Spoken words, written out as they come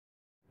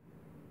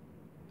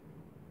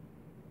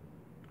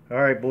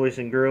Alright, boys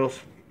and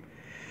girls,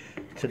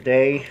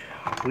 today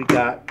we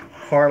got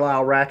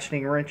Carlyle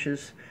ratcheting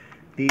wrenches.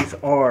 These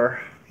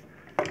are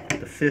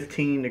the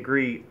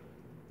 15-degree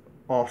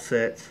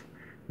offsets.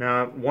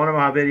 Now, one of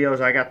my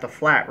videos I got the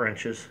flat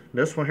wrenches.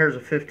 This one here is a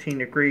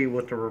 15-degree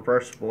with the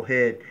reversible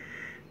head.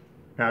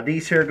 Now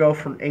these here go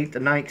from 8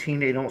 to 19.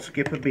 They don't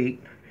skip a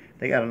beat.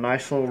 They got a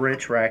nice little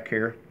wrench rack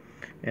here,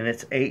 and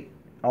it's 8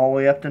 all the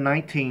way up to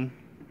 19.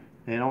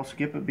 They don't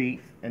skip a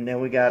beat. And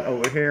then we got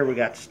over here, we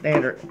got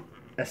standard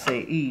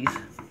SAEs.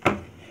 I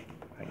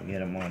can get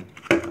them on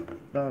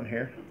done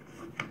here.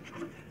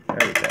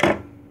 There we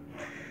go.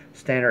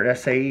 Standard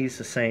SAEs,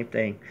 the same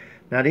thing.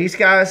 Now these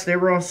guys, they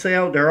were on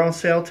sale. They're on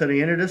sale till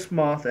the end of this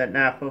month at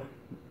Napa,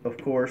 of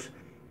course.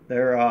 They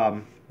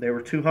were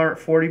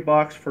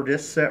 $240 for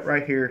this set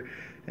right here,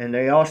 and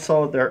they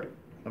also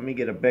let me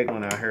get a big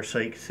one out here so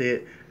you can see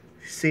it.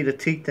 You see the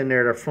teeth in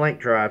there? They're flank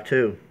drive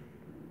too.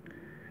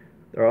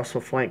 They're also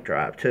flank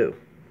drive too.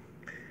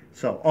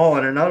 So, oh,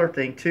 and another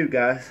thing too,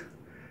 guys,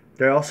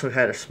 they also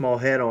had a small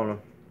head on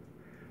them.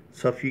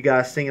 So if you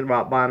guys thinking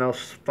about buying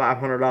those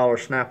 $500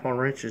 snap-on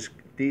wrenches,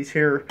 these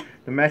here,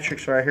 the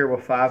metrics right here were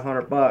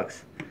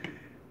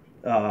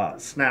 $500.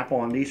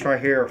 Snap-on, these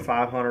right here are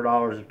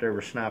 $500 if they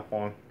were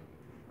snap-on.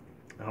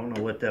 I don't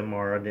know what them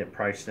are. I didn't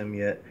price them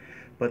yet.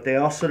 But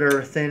they're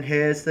thin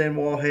heads, thin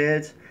wall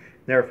heads.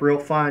 They're real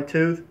fine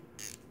tooth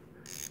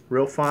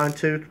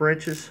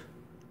wrenches.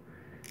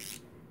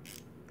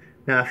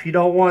 Now, if you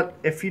don't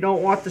want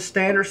the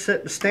standard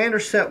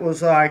set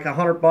was like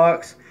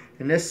 $100,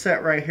 and this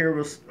set right here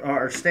was,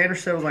 our standard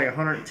set was like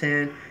 $110,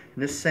 and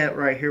this set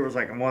right here was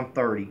like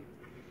 $130,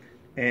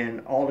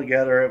 and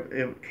altogether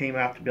it came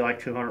out to be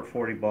like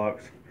 $240.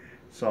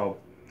 So,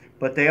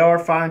 but they are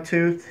fine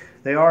tooth.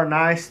 They are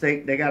nice. They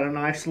got a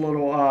nice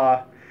little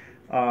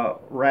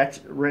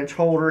wrench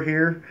holder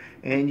here,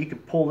 and you can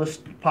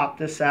pop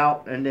this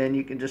out, and then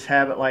you can just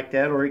have it like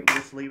that, or you can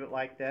just leave it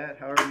like that,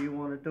 however you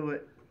want to do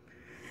it.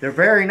 They're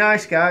very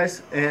nice,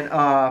 guys. And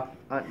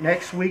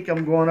next week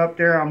I'm going up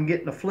there. I'm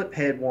getting the flip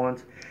head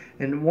ones,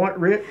 and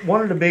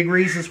one of the big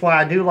reasons why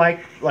I do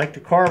like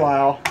the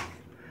Carlyle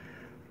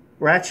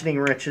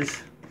ratcheting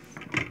wrenches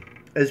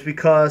is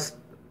because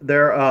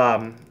they're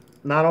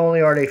not only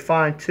are they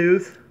fine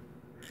tooth,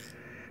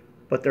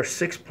 but they're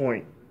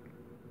 6-point.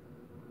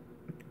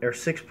 They're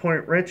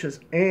 6-point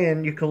wrenches,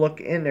 and you can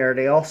look in there.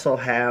 They also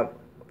have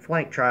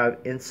flank drive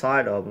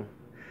inside of them.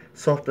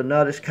 So if the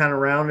nut is kind of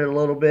rounded a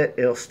little bit,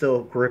 it'll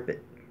still grip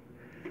it.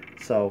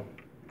 So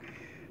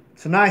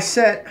it's a nice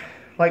set,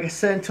 like I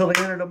said, until the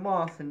end of the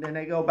month, and then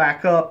they go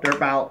back up. They're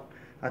about,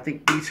 I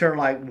think these are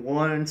like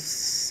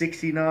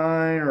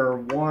 $169 or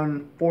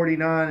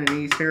 $149, and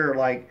these here are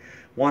like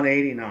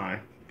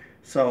 $189.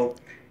 So,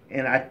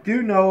 and I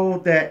do know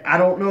that, I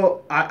don't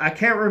know, I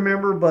can't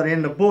remember, but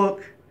in the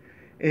book,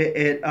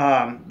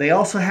 they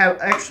also have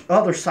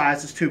other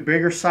sizes too,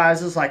 bigger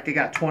sizes, like they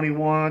got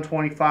 21,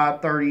 25,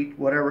 30,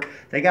 whatever.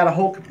 They got a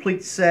whole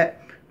complete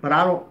set, but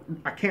I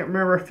can't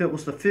remember if it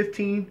was the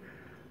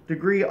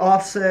 15-degree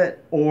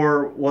offset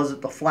or was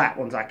it the flat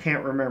ones. I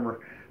can't remember,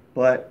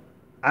 but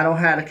I don't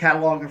have a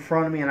catalog in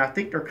front of me, and I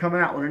think they're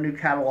coming out with a new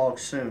catalog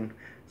soon.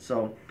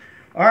 So,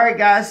 all right,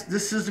 guys,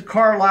 this is the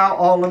Carlyle.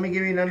 Oh, let me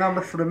give you the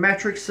number for the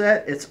metric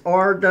set. It's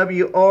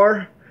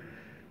RWR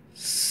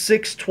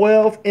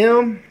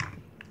 612M.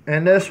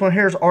 And this one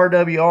here is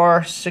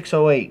RWR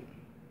 608.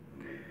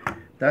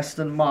 That's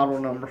the model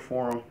number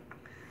for them.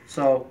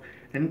 So,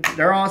 and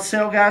they're on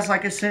sale, guys,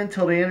 like I said,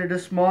 until the end of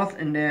this month,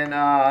 and then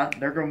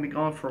they're going to be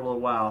gone for a little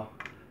while.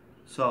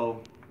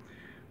 So,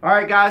 all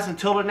right, guys,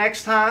 until the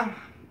next time,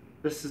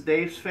 this is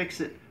Dave's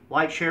Fix It.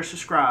 Like, share,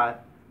 subscribe.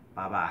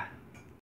 Bye-bye.